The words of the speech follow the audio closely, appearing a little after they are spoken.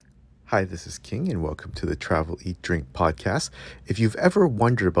Hi, this is King, and welcome to the Travel, Eat, Drink podcast. If you've ever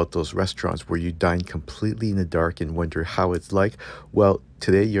wondered about those restaurants where you dine completely in the dark and wonder how it's like, well,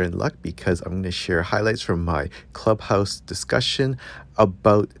 today you're in luck because I'm going to share highlights from my Clubhouse discussion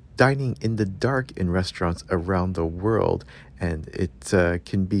about dining in the dark in restaurants around the world. And it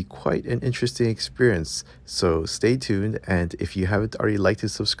can be quite an interesting experience. So stay tuned. And if you haven't already liked and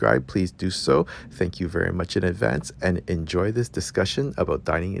subscribed, please do so. Thank you very much in advance and enjoy this discussion about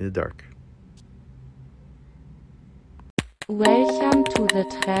dining in the dark. Welcome to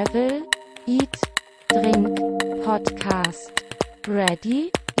the Travel, Eat, Drink podcast.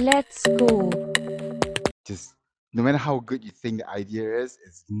 Ready? Let's go. Just no matter how good you think the idea is,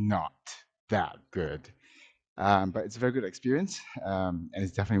 it's not that good. But it's a very good experience, and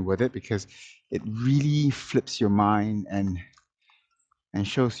it's definitely worth it because it really flips your mind and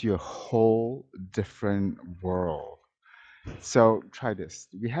shows you a whole different world. So try this.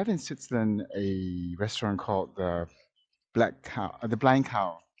 We have in Switzerland a restaurant called the Black Cow, the Blind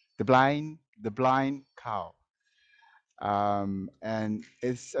Cow, the Blind Cow, and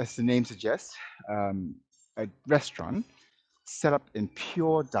it's as the name suggests, a restaurant set up in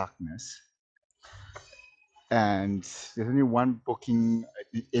pure darkness, and there's only one booking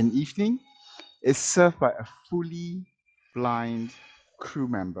in evening. It's served by a fully blind crew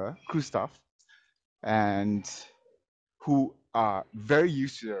staff, and who are very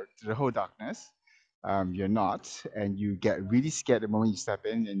used to the whole darkness. You're not, and you get really scared the moment you step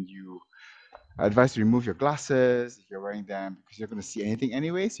in, and you are advised to remove your glasses if you're wearing them because you're going to see anything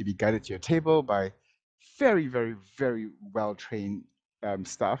anyway. So you'll be guided to your table by very, very, very well trained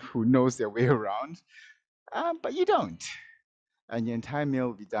staff who knows their way around, but you don't. And your entire meal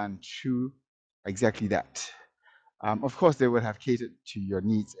will be done through exactly that. Of course, they will have catered to your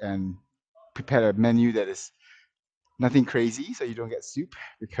needs and prepared a menu that is nothing crazy, so you don't get soup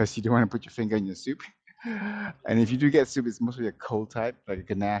because you don't want to put your finger in your soup. And if you do get soup, it's mostly a cold type, like a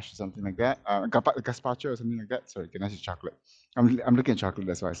ganache or something like that, gazpacho or something like that. Sorry, ganache is chocolate. I'm looking at chocolate,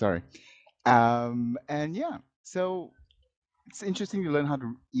 that's why. Sorry. And yeah, so it's interesting to learn how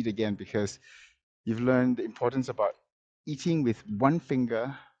to eat again because you've learned the importance about eating with one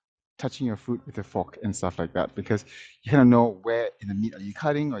finger, touching your food with a fork and stuff like that, because you kind of know where in the meat are you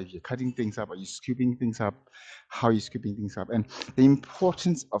cutting, or if you're cutting things up, are you scooping things up, how are you scooping things up, and the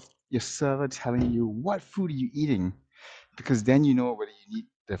importance of your server telling you what food are you eating, because then you know whether you need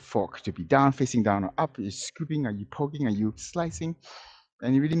the fork to be down, facing down, or up. Are you scooping? Are you poking? Are you slicing?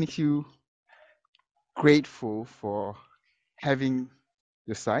 And it really makes you grateful for having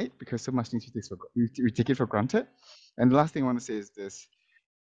your side, because so much things we take it for granted. And the last thing I want to say is this: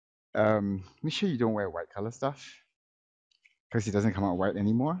 make sure you don't wear white color stuff because it doesn't come out white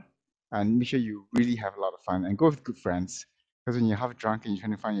anymore. And make sure you really have a lot of fun and go with good friends, because when you're half drunk and you're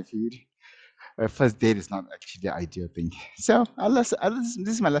trying to find your food, a first date is not actually the ideal thing. So this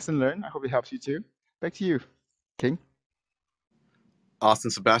is my lesson learned. I hope it helps you too. Back to you, King.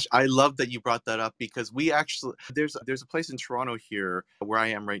 Awesome, Sebastian. I love that you brought that up because we actually there's a place in Toronto here where I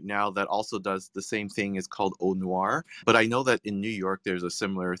am right now that also does the same thing. It's called Au Noir. But I know that in New York there's a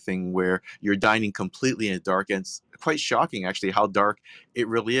similar thing where you're dining completely in the dark, and it's quite shocking actually how dark it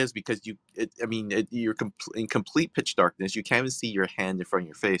really is because you're in complete pitch darkness. You can't even see your hand in front of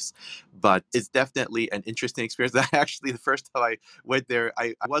your face. But it's definitely an interesting experience. Actually, the first time I went there,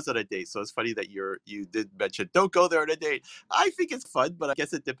 I was on a date, so it's funny that you did mention don't go there on a date. I think it's fun, but I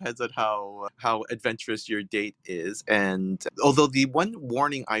guess it depends on how adventurous your date is. And although the one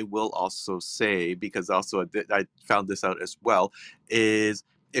warning I will also say, because also I found this out as well, is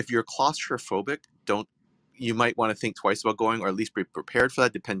if you're claustrophobic, you might want to think twice about going, or at least be prepared for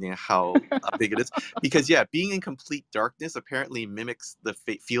that, depending on how big it is. Because being in complete darkness apparently mimics the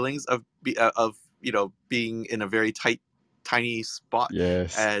feelings of being in a very tiny spot,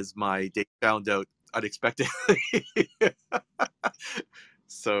 Yes. as my date found out unexpectedly. The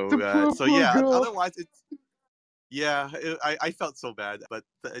poor girl. Otherwise I felt so bad, but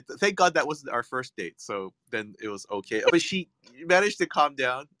thank God that wasn't our first date. So then it was okay. But she managed to calm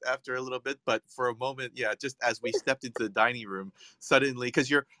down after a little bit. But for a moment, just as we stepped into the dining room, suddenly, because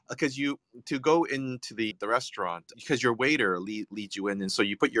you to go into the restaurant, because your waiter leads you in, and so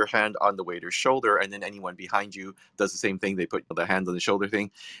you put your hand on the waiter's shoulder, and then anyone behind you does the same thing. They put the hand on the shoulder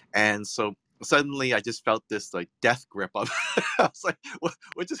thing, and so suddenly I just felt this like death grip of. I was like,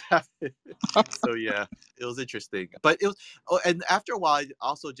 what just happened? So it was interesting, but it was. Oh, and after a while, I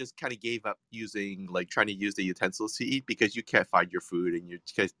also just kind of gave up trying to use the utensils to eat because you can't find your food, and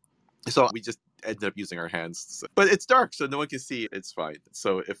so we just ended up using our hands. So, but it's dark, so no one can see. It's fine.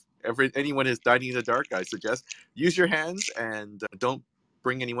 So if anyone is dining in the dark, I suggest use your hands and don't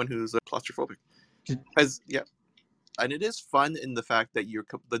bring anyone who's claustrophobic. Did- As yeah, and it is fun in the fact that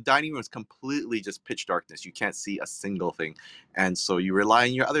the dining room is completely just pitch darkness. You can't see a single thing, and so you rely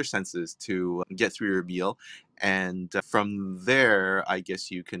on your other senses to get through your meal. And from there, I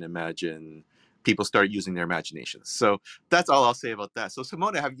guess you can imagine people start using their imaginations. So that's all I'll say about that. So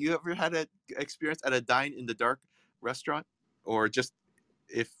Simona, have you ever had an experience at a dine in the dark restaurant, or just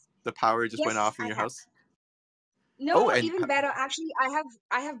if the power just went Yes, off in I your have. house? Oh, No, and even better. Actually,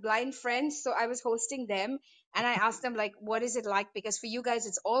 I have blind friends, so I was hosting them and I asked them like what is it like, because for you guys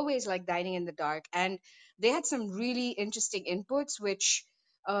it's always like dining in the dark, and they had some really interesting inputs which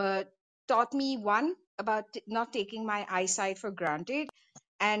uh taught me, one, about not taking my eyesight for granted,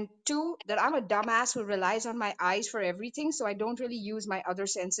 and two, that I'm a dumbass who relies on my eyes for everything, so I don't really use my other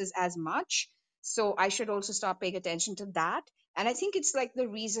senses as much. So I should also stop paying attention to that. And I think it's like the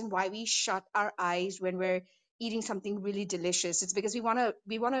reason why we shut our eyes when we're eating something really delicious. It's because we want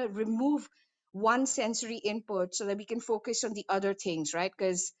to remove one sensory input so that we can focus on the other things, right?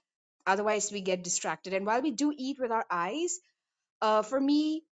 Because otherwise we get distracted. And while we do eat with our eyes, for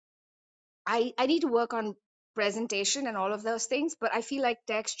me, I need to work on presentation and all of those things, but I feel like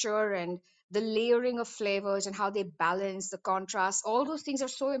texture and the layering of flavors and how they balance the contrast, all those things are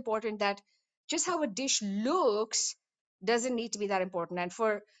so important that just how a dish looks doesn't need to be that important. And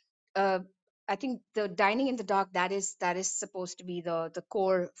for uh, I think the dining in the dark, that is supposed to be the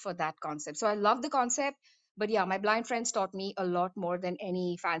core for that concept. So I love the concept, but yeah, my blind friends taught me a lot more than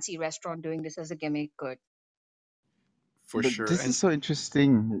any fancy restaurant doing this as a gimmick could. for But sure. this And is so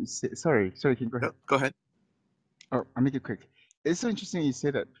interesting. Sorry, can you go ahead? go ahead. Oh, I'll make it quick. It's so interesting you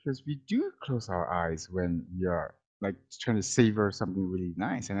say that because we do close our eyes when we are like trying to savor something really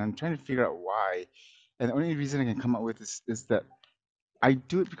nice, and I'm trying to figure out why. And the only reason I can come up with is that I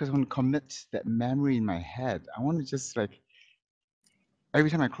do it because I want to commit that memory in my head. I want to just like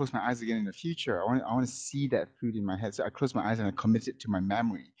every time I close my eyes again in the future, I want to see that food in my head. So I close my eyes and I commit it to my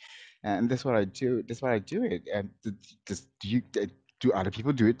memory, and that's what I do. That's why I do it. And do other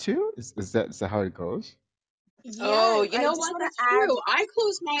people do it too? Is that how it goes? Yeah, Oh, you I know just what? want That's to add. true.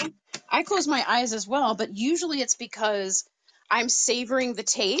 I close my eyes as well, but usually it's because I'm savoring the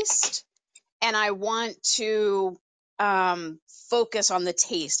taste and I want to um focus on the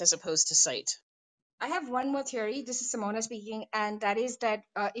taste as opposed to sight. I have one more theory. This is Simona speaking, and that is that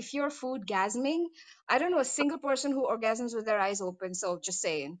if you're food gasming, I don't know a single person who orgasms with their eyes open. So just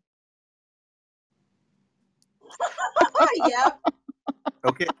saying. Yep.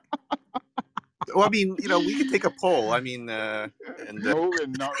 Okay. Well, I mean, we could take a poll. I mean, and No, we're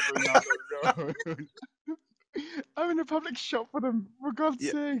not going down that road. I'm in a public shop for them, for God's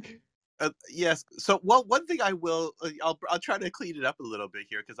yeah, sake. yes. So, well, one thing I will, I'll try to clean it up a little bit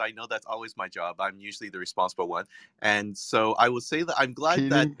here because I know that's always my job. I'm usually the responsible one, and so I will say that I'm glad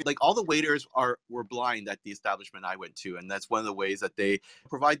that Cleaning. like all the waiters were blind at the establishment I went to, and that's one of the ways that they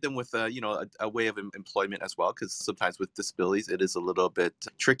provide them with a way of employment as well. Because sometimes with disabilities, it is a little bit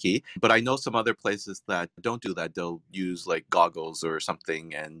tricky. But I know some other places that don't do that. They'll use like goggles or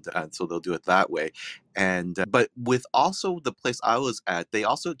something, and so they'll do it that way. And but with also the place I was at, they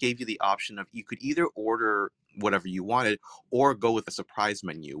also gave you the option of you could either order whatever you wanted or go with a surprise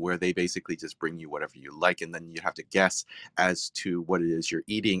menu where they basically just bring you whatever you like and then you have to guess as to what it is you're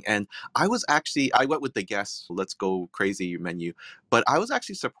eating. And I went with the guess let's go crazy menu, but I was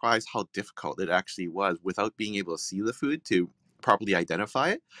actually surprised how difficult it actually was without being able to see the food to properly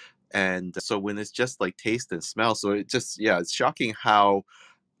identify it. And so when it's just like taste and smell, so it just, yeah, it's shocking how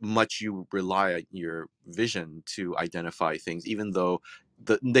much you rely on your vision to identify things, even though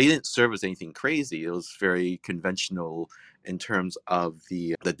they didn't serve as anything crazy. It was very conventional in terms of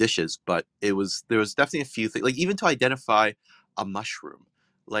the dishes, but there was definitely a few things, like even to identify a mushroom,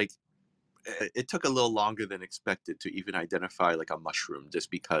 like it took a little longer than expected to even identify like a mushroom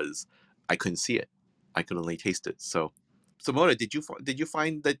just because I couldn't see it. I could only taste it. So, Simona, did you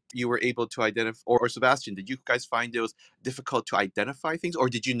find that you were able to identify, or Sebastian, did you guys find it was difficult to identify things, or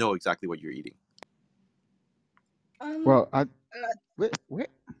did you know exactly what you're eating? Um. Well, wait.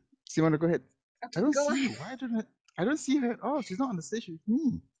 Simona, go ahead. I Okay. don't Go. see you. Why don't I don't see her at all. She's not on the stage with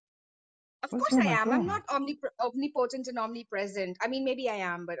me. Of What's course wrong I with my am. I'm phone? not omnipotent and omnipresent. I mean, maybe I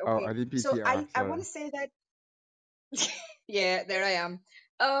am, but Oh, okay. I didn't So PTR. I Sorry. want to say that yeah, there I am.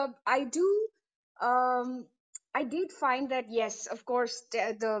 I do. Um, I did find that yes, of course,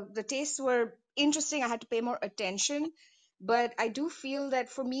 the tastes were interesting. I had to pay more attention, but I do feel that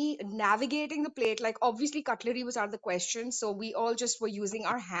for me, navigating the plate, like obviously cutlery was out of the question, so we all just were using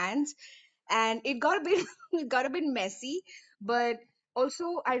our hands, and it got a bit it got a bit messy. But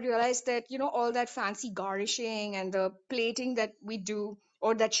also, I realized that all that fancy garnishing and the plating that we do,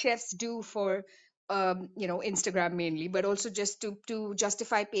 or that chefs do for Instagram mainly, but also just to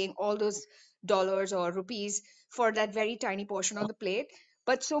justify paying all those dollars or rupees for that very tiny portion on the plate.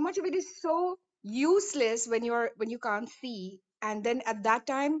 But so much of it is so useless when you can't see. And then at that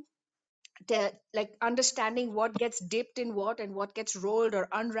time, like understanding what gets dipped in what and what gets rolled or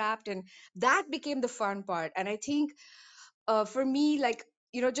unwrapped, and that became the fun part. And I think for me, like,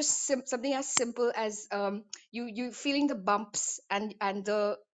 just something as simple as you feeling the bumps and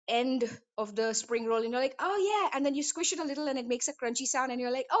the end of the spring roll, and you're like, oh yeah, and then you squish it a little and it makes a crunchy sound, and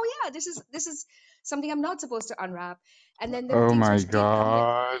you're like, oh yeah, this is something I'm not supposed to unwrap. And then there are Oh things my which did come with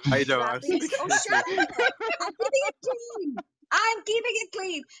god. I know. I was wrapping. thinking Oh, the same. shut up! I'm keeping it clean. I'm keeping it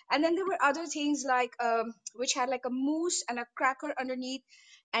clean. And then there were other things like which had like a mousse and a cracker underneath,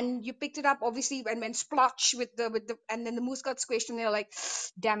 and you picked it up obviously and went splotch with the and then the mousse got squished, and you're like,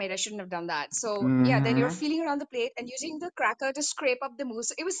 damn it, I shouldn't have done that. So yeah, then you're Hmm. feeling around the plate and using the cracker to scrape up the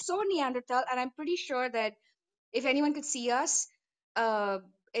mousse. It was so Neanderthal, and I'm pretty sure that if anyone could see us, uh,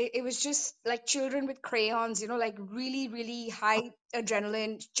 it was just like children with crayons, like really, really high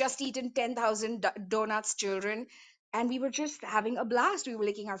adrenaline, just eaten 10,000 donuts children. And we were just having a blast. We were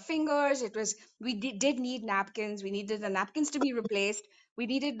licking our fingers. We did need napkins. We needed the napkins to be replaced. We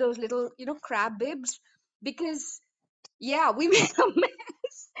needed those little, crab bibs, because yeah, we made a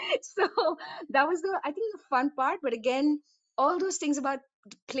mess. So that was I think, the fun part. But again, all those things about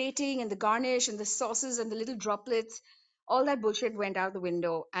plating and the garnish and the sauces and the little droplets, all that bullshit went out the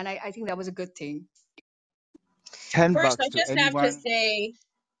window. And I think that was a good thing. 10 First, I bucks to just have to anyone. say,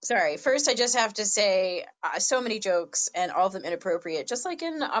 sorry. First, I just have to say, so many jokes and all of them inappropriate, just like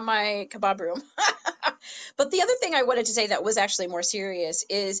in my kebab room. But the other thing I wanted to say that was actually more serious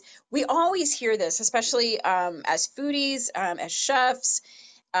is we always hear this, especially as foodies, as chefs,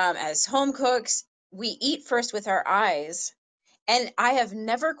 as home cooks. We eat first with our eyes, and I have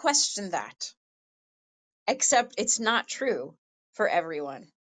never questioned that, except it's not true for everyone.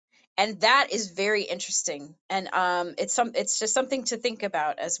 And that is very interesting, and it's just something to think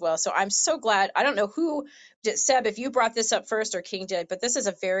about as well. So I'm so glad. I don't know who did, Seb, if you brought this up first or King did, but this is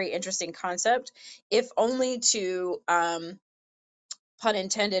a very interesting concept, if only to pun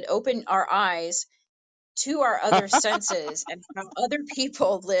intended, open our eyes to our other senses and how other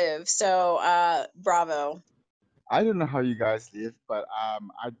people live. So bravo. I don't know how you guys live, but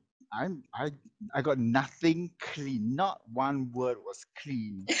I'm I got nothing clean. Not one word was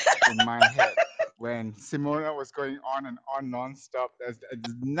clean in my head when Simona was going on and on nonstop. There's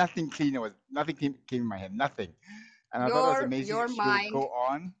nothing clean. Nothing came in my head. Nothing. And I thought it was amazing Your that she could mind, go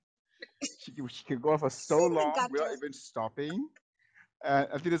on. She could go on for so in the long without gutter. even stopping. I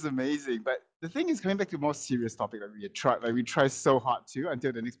think that's amazing. But the thing is, coming back to a more serious topic that we try so hard to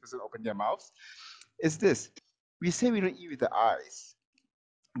until the next person open their mouths, is this. We say we don't eat with the eyes,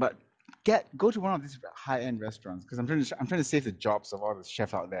 but go to one of these high-end restaurants, because I'm trying to save the jobs of all the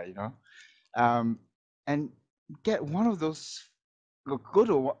chefs out there, and get one of those. Go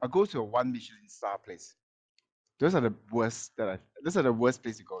to a one Michelin star place. Those are the worst those are the worst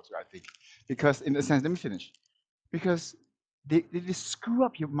place to go to, I think, because in a sense, let me finish. Because they screw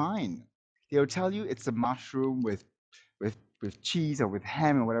up your mind. They'll tell you it's a mushroom with cheese or with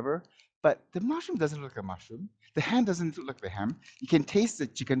ham or whatever, but the mushroom doesn't look like a mushroom. The ham doesn't look like the ham. You can taste the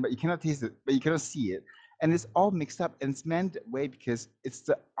chicken, but you cannot taste it, but you cannot see it. And it's all mixed up, and it's meant that way because it's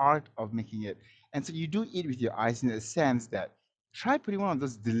the art of making it. And so you do eat with your eyes in the sense that try putting one of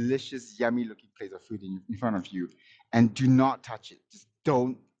those delicious, yummy looking plates of food in front of you, and do not touch it. Just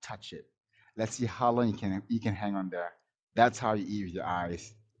don't touch it. Let's see how long you can hang on there. That's how you eat with your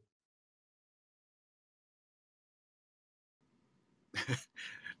eyes.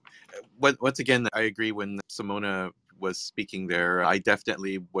 Once again, I agree when Simona was speaking there. I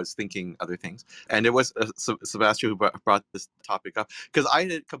definitely was thinking other things. And it was Sebastian who brought this topic up, because I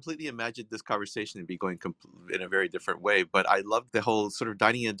had completely imagined this conversation to be going in a very different way. But I loved the whole sort of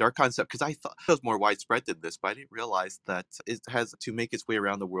dining in the dark concept, because I thought it was more widespread than this, but I didn't realize that it has to make its way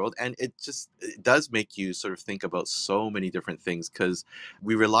around the world. And it does make you sort of think about so many different things, because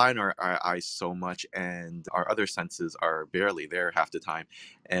we rely on our eyes so much, and our other senses are barely there half the time,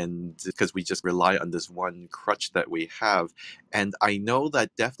 and because we just rely on this one crutch that we have. And I know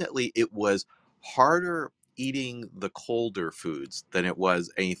that definitely it was harder eating the colder foods than it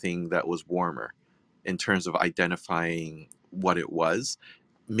was anything that was warmer, in terms of identifying what it was.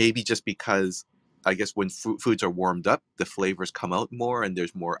 Maybe just because I guess when foods are warmed up, the flavors come out more, and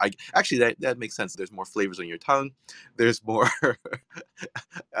there's more. Actually, that makes sense. There's more flavors on your tongue. There's more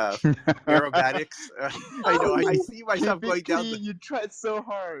uh, aromatics. I know. I Keep see myself going it down. clean. You tried so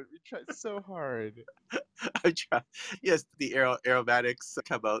hard. You tried so hard. I try. Yes, the aromatics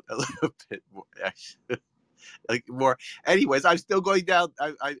come out a little bit more. Like more. Anyways, I'm still going down.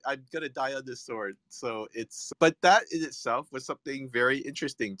 I'm gonna die on this sword. So but that in itself was something very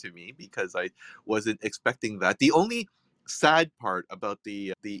interesting to me because I wasn't expecting that. The only sad part about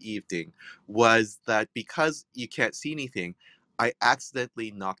the evening was that because you can't see anything, I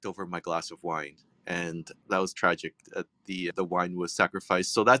accidentally knocked over my glass of wine. And that was tragic. The wine was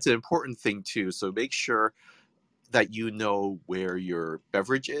sacrificed. So that's an important thing too. So make sure that you know where your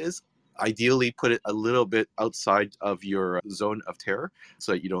beverage is. Ideally, put it a little bit outside of your zone of terror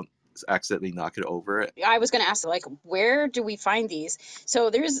so that you don't accidentally knock it over. I was going to ask, like, where do we find these? So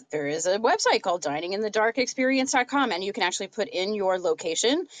there is a website called dininginthedarkexperience.com, and you can actually put in your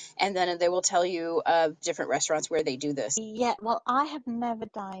location, and then they will tell you different restaurants where they do this. Yeah, well, I have never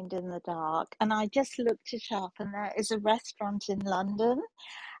dined in the dark, and I just looked it up, and there is a restaurant in London.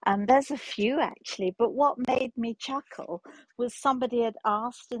 And there's a few actually, but what made me chuckle was somebody had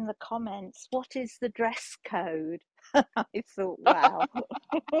asked in the comments, what is the dress code? I thought, wow.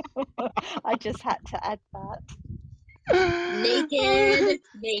 I just had to add that.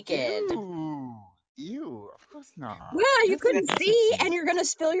 Naked. Ew, of course not. Yeah, you That's couldn't see, nasty. and you're going to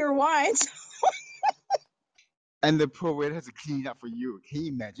spill your wines. And the poor waiter has to clean up for you. Can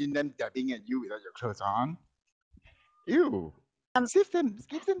you imagine them dabbing at you without your clothes on? Ew. Save them.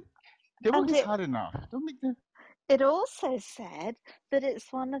 Give them. Their work And is hard enough. Don't make them. it also said that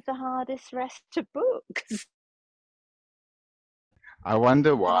it's one of the hardest rest to book. I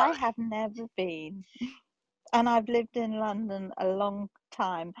wonder But I why. have never been. And I've lived in London a long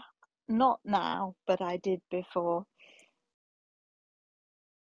time. Not now, but I did before.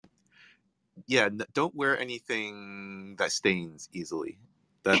 Yeah, don't wear anything that stains easily.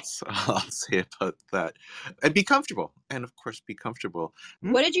 That's all I'll say about that. And be comfortable. And of course, be comfortable.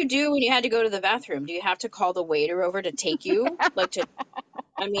 What did you do when you had to go to the bathroom? Do you have to call the waiter over to take you?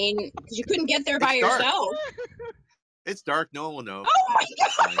 I mean, because you couldn't get there by It's dark. yourself. It's dark. No one will know. Oh my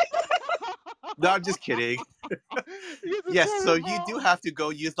It's God. fine. No, I'm just kidding. You guys are Yes, so you do terrible. have to go.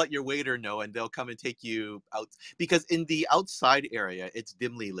 You just let your waiter know, and they'll come and take you out. Because in the outside area, it's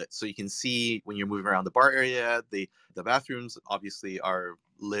dimly lit, so you can see when you're moving around the bar area. The bathrooms obviously are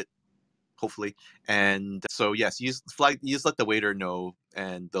lit, hopefully, and so yes, you just let the waiter know,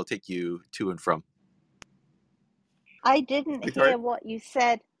 and they'll take you to and from. I didn't Victoria. hear what you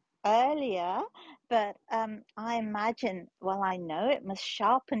said earlier, but I imagine, well, I know it must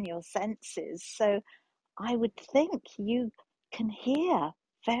sharpen your senses. So I would think you can hear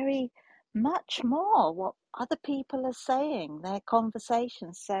very much more what other people are saying, their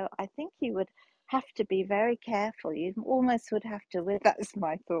conversations. So I think you would have to be very careful. You almost would have to, that's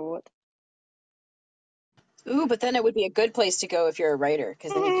my thought. Ooh, but then it would be a good place to go if you're a writer,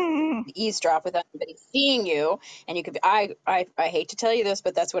 because then you could eavesdrop without anybody seeing you, and you could be. I hate to tell you this,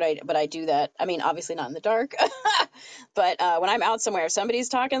 but I do that. I mean, obviously not in the dark, but when I'm out somewhere, if somebody's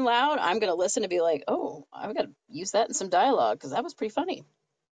talking loud, I'm gonna listen and be like, oh, I've got to use that in some dialogue because that was pretty funny.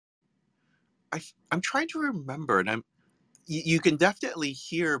 I'm trying to remember, and you can definitely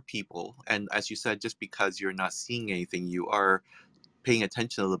hear people, and as you said, just because you're not seeing anything, you are paying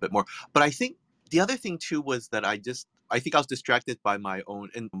attention a little bit more. But I think the other thing too was that I think I was distracted by my own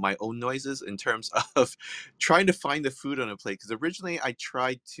noises in terms of trying to find the food on a plate. Because originally we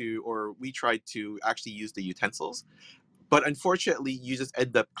tried to actually use the utensils, but unfortunately you just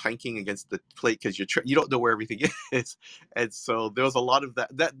end up clanking against the plate because you don't know where everything is, and so there was a lot of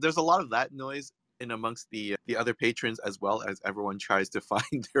there's a lot of that noise in amongst the other patrons, as well as everyone tries to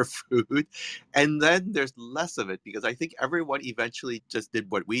find their food. And then there's less of it because I think everyone eventually just did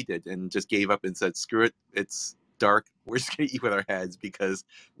what we did and just gave up and said, screw it, it's dark, we're just going to eat with our heads because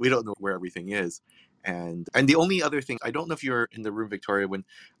we don't know where everything is. And the only other thing, I don't know if you're in the room, Victoria, when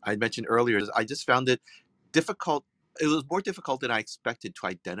I mentioned earlier, is I just found it difficult. It was more difficult than I expected to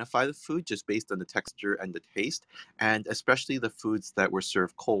identify the food just based on the texture and the taste, and especially the foods that were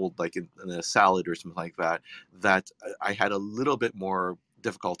served cold, like in a salad or something like that. That I had a little bit more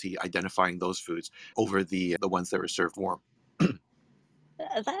difficulty identifying those foods over the ones that were served warm.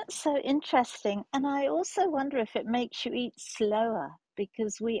 That's so interesting. And I also wonder if it makes you eat slower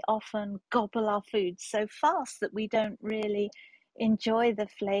because we often gobble our food so fast that we don't really enjoy the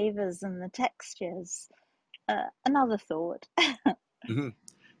flavors and the textures. Another thought. Mhm.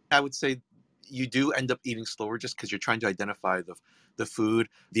 I would say you do end up eating slower just because you're trying to identify the food.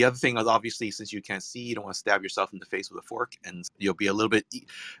 The other thing is, obviously, since you can't see, you don't want to stab yourself in the face with a fork, and you'll be a little bit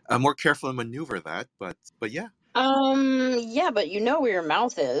more careful and maneuver that. But yeah. Yeah, but you know where your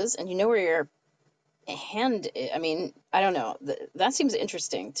mouth is, and you know where your hand I mean, I don't know. That seems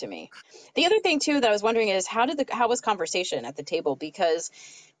interesting to me. The other thing too that I was wondering is how was conversation at the table? Because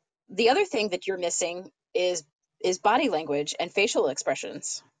the other thing that you're missing is body language and facial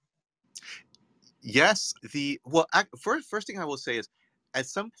expressions. Yes, first thing I will say is, at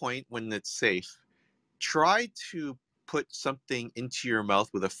some point when it's safe, try to put something into your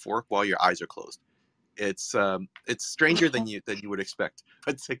mouth with a fork while your eyes are closed. It's stranger than you would expect.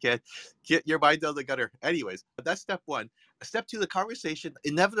 But to get your mind out of the gutter. Anyways, that's step one. Step two, the conversation.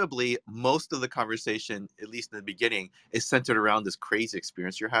 Inevitably, most of the conversation, at least in the beginning, is centered around this crazy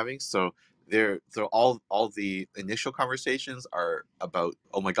experience you're having. So all the initial conversations are about,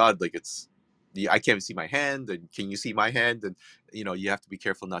 oh my god, like I can't even see my hand, and can you see my hand? And you have to be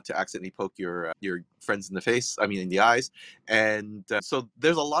careful not to accidentally poke your friends in the face. I mean, in the eyes. And so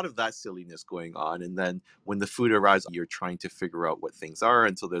there's a lot of that silliness going on. And then when the food arrives, you're trying to figure out what things are.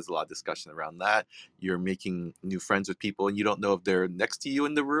 And so there's a lot of discussion around that. You're making new friends with people, and you don't know if they're next to you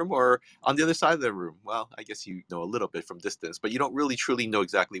in the room or on the other side of the room. Well, I guess you know a little bit from distance, but you don't really truly know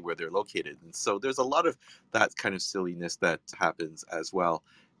exactly where they're located. And so there's a lot of that kind of silliness that happens as well.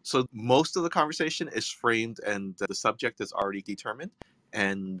 So most of the conversation is framed and the subject is already determined.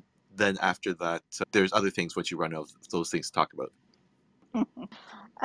 And then after that, there's other things once you run out of those things to talk about.